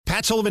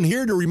Matt Sullivan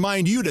here to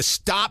remind you to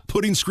stop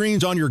putting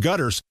screens on your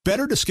gutters.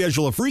 Better to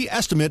schedule a free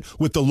estimate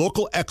with the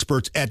local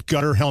experts at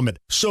Gutter Helmet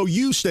so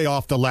you stay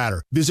off the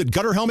ladder. Visit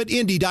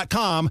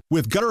GutterHelmetIndy.com.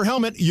 With Gutter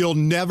Helmet, you'll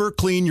never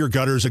clean your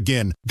gutters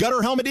again.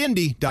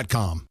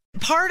 GutterHelmetIndy.com.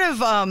 Part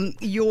of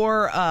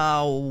your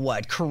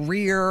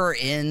career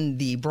in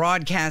the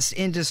broadcast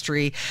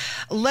industry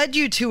led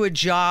you to a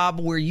job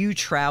where you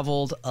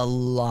traveled a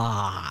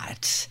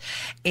lot,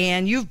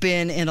 and you've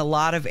been in a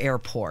lot of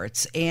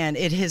airports, and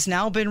it has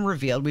now been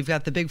revealed. We've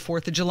got the big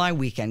 4th of July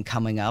weekend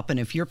coming up, and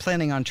if you're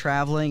planning on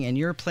traveling and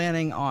you're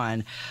planning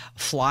on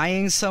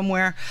flying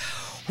somewhere,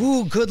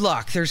 ooh, good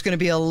luck. There's going to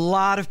be a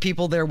lot of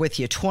people there with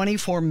you.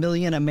 24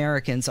 million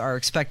Americans are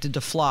expected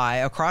to fly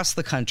across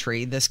the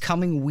country this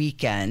coming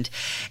weekend.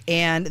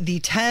 And the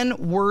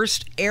 10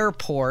 worst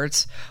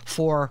airports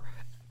for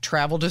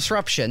travel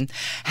disruption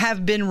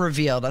have been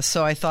revealed.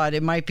 So I thought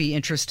it might be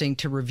interesting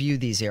to review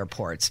these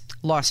airports.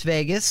 Las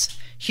Vegas,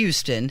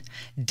 Houston,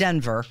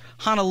 Denver,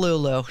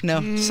 Honolulu.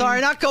 No, sorry,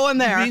 not going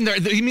there.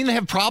 You mean they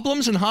have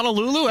problems in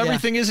Honolulu?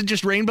 Everything isn't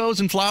just rainbows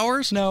and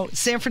flowers? No,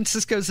 San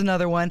Francisco's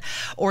another one.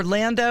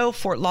 Orlando,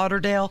 Fort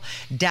Lauderdale,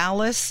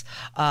 Dallas,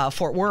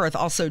 Fort Worth,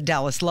 also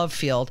Dallas Love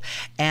Field,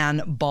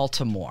 and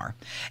Baltimore.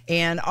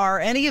 And are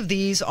any of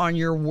these on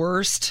your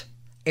worst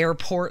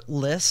airport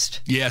list?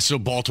 Yeah, so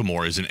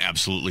Baltimore is an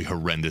absolutely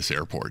horrendous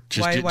airport.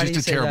 Why do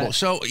you say terrible. that?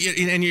 So,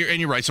 and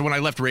you're right. So when I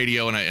left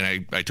radio and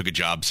I took a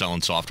job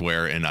selling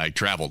software and I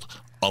traveled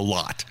a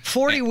lot.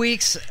 40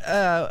 weeks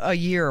a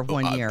year,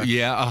 1 year.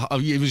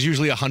 It was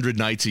usually 100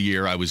 nights a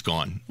year I was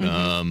gone.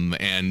 Mm-hmm.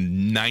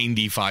 And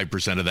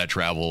 95% of that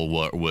travel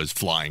was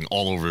flying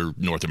all over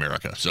North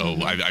America. So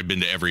I've been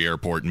to every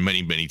airport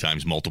many, many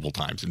times, multiple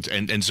times.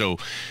 And so,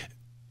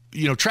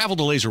 travel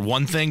delays are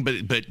one thing,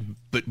 but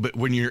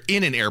when you're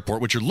in an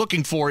airport, what you're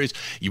looking for is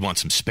you want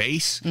some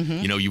space.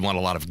 You want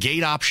a lot of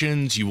gate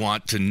options. You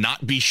want to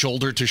not be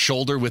shoulder to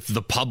shoulder with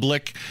the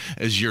public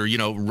as you're,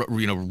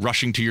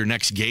 rushing to your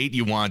next gate.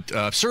 You want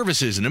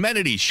services and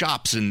amenities,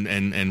 shops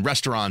and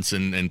restaurants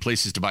and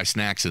places to buy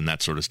snacks and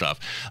that sort of stuff.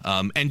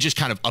 And just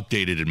kind of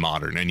updated and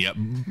modern. And yet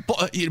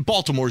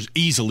Baltimore's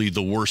easily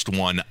the worst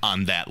one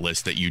on that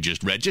list that you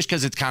just read, just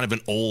because it's kind of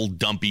an old,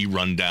 dumpy,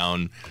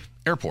 rundown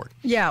airport.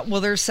 Yeah, well,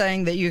 they're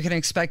saying that you can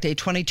expect a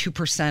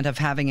 22% of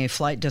having a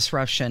flight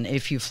disruption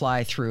if you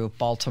fly through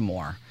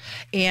Baltimore.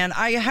 And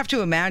I have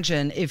to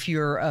imagine if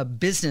you're a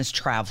business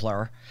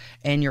traveler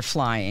and you're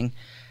flying,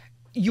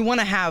 you want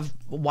to have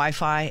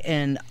Wi-Fi,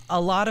 and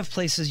a lot of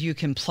places you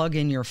can plug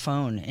in your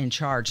phone and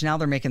charge. Now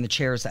they're making the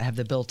chairs that have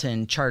the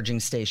built-in charging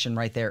station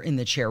right there in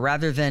the chair,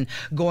 rather than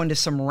going to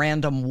some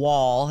random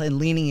wall and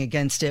leaning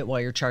against it while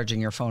you're charging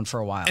your phone for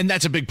a while. And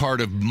that's a big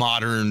part of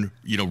modern,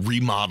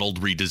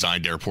 remodeled,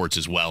 redesigned airports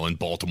as well. And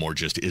Baltimore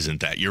just isn't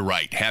that. You're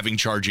right. Having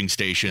charging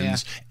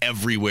stations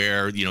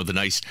everywhere, the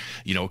nice,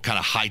 kind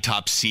of high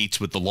top seats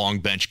with the long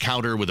bench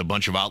counter with a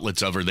bunch of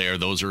outlets over there.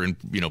 Those are in,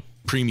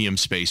 premium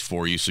space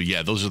for you. So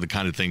yeah, those are the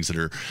kind of things that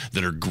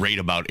are great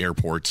about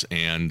airports.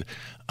 And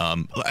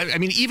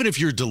even if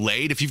you're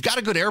delayed, if you've got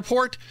a good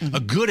airport, a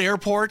good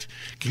airport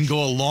can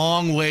go a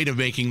long way to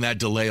making that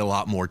delay a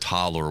lot more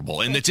tolerable.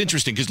 And it's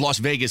interesting because Las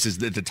Vegas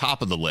is at the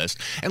top of the list,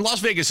 and Las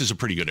Vegas is a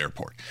pretty good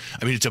airport.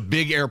 It's a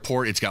big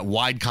airport. It's got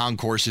wide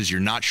concourses.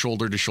 You're not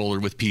shoulder to shoulder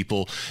with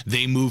people.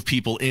 They move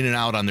people in and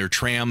out on their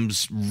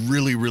trams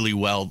really, really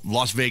well.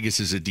 Las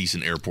Vegas is a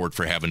decent airport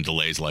for having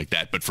delays like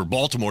that. But for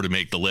Baltimore to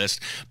make the list,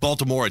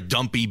 Baltimore, a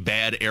dumpy,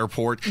 bad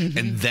airport,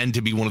 and then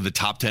to be one of the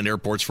top 10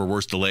 airports for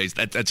worst delays,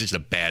 that's just a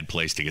bad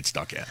place to get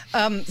stuck at.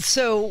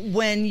 So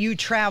when you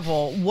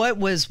travel, what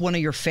was one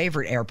of your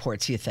favorite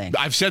airports, you think?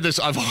 I've said this,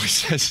 I've always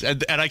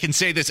said, and I can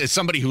say this as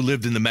somebody who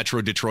lived in the Metro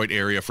Detroit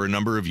area for a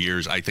number of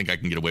years. I think I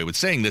can get away with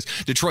saying this.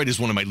 Detroit is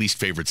one of my least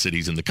favorite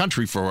cities in the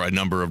country for a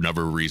number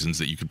of reasons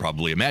that you could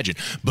probably imagine.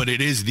 But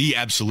it is the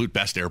absolute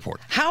best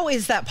airport. How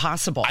is that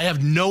possible? I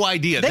have no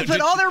idea. They put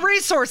all their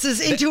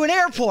resources into an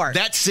airport.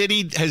 That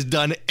city has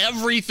done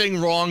everything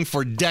wrong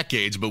for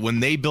decades, but when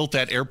they built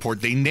that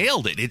airport, they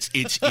nailed it.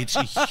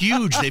 It's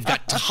huge. They've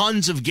got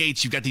tons of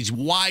gates. You've got these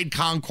wide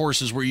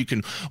concourses where you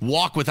can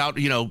walk without,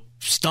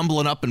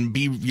 stumbling up and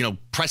be,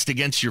 pressed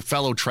against your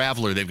fellow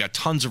traveler. They've got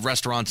tons of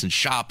restaurants and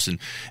shops and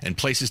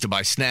places to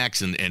buy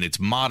snacks, and it's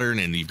modern,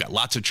 and you've got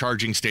lots of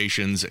charging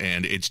stations,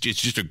 and it's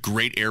just a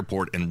great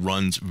airport and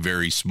runs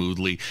very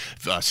smoothly.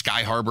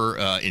 Sky Harbor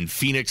in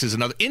Phoenix is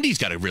another. Indy's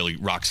got a really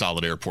rock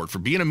solid airport. For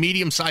being a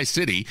medium-sized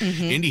city,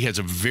 Indy has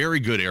a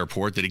very good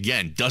airport that,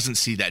 again, doesn't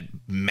see that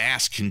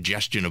mass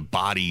congestion of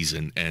bodies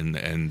and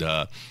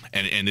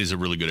is a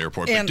really good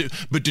airport.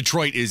 But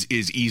Detroit is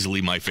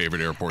easily my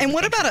favorite airport. And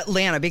what about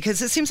Atlanta? Because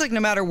it seems like no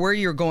matter where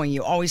you're going,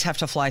 you always have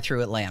to fly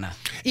through Atlanta.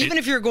 Even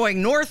if you're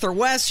going north or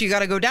west, you got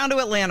to go down to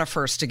Atlanta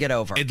first to get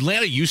over.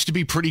 Atlanta used to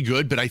be pretty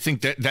good, but I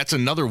think that's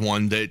another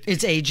one that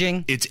it's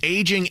aging. It's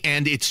aging,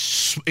 and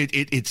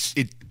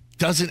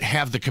doesn't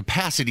have the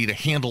capacity to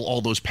handle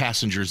all those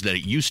passengers that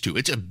it used to.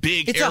 It's a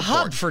big It's airport. a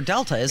hub for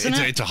Delta, isn't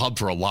it? It's a hub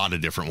for a lot of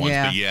different ones.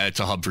 Yeah. But yeah,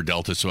 it's a hub for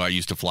Delta. So I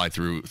used to fly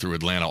through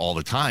Atlanta all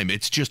the time.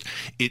 It's just,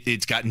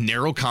 it's got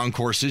narrow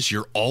concourses.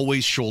 You're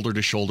always shoulder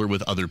to shoulder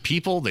with other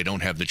people. They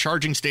don't have the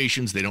charging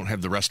stations. They don't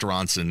have the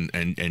restaurants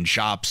and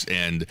shops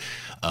and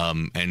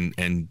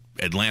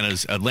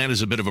Atlanta's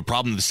a bit of a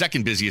problem. The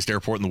second busiest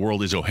airport in the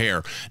world is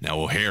O'Hare. Now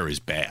O'Hare is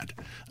bad.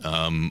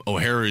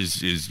 O'Hare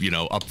is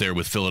up there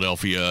with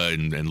Philadelphia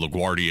and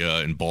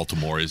LaGuardia and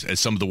Baltimore as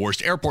some of the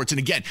worst airports. And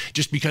again,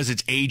 just because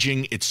it's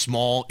aging, it's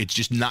small, it's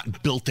just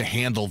not built to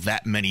handle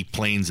that many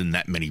planes and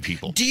that many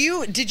people.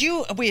 Did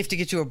you? We have to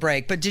get to a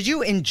break, but did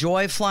you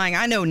enjoy flying?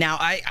 I know now.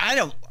 I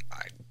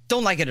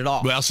don't like it at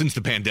all. Well, since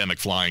the pandemic,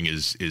 flying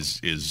is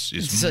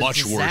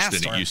much worse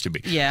than it used to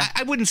be. Yeah,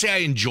 I wouldn't say I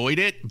enjoyed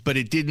it, but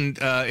it didn't.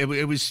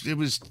 It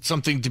was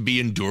something to be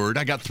endured.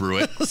 I got through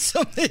it.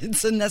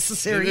 It's a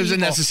necessary. It was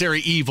evil. a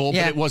necessary evil,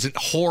 Yeah. but it wasn't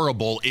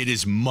horrible. It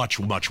is much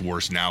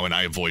worse now, and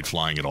I avoid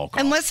flying at all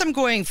costs. Unless I'm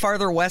going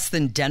farther west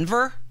than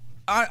Denver,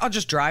 I'll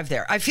just drive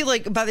there. I feel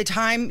like by the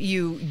time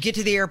you get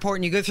to the airport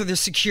and you go through the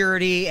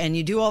security and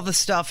you do all the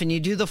stuff and you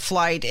do the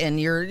flight and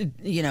you're,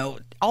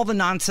 all the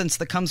nonsense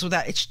that comes with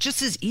that, it's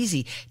just as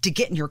easy to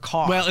get in your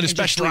car and especially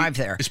just drive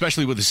there.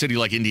 Especially with a city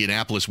like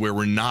Indianapolis, where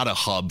we're not a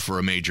hub for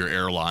a major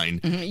airline.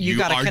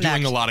 You are connect.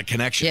 doing a lot of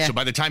connections. Yeah. So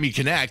by the time you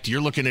connect,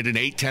 you're looking at an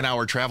 8-10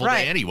 hour travel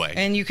Right. day anyway.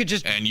 And you could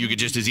just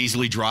as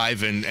easily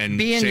drive and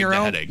be in save your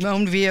the headache.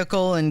 own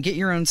vehicle and get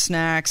your own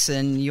snacks,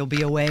 and you'll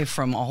be away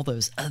from all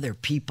those other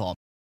people.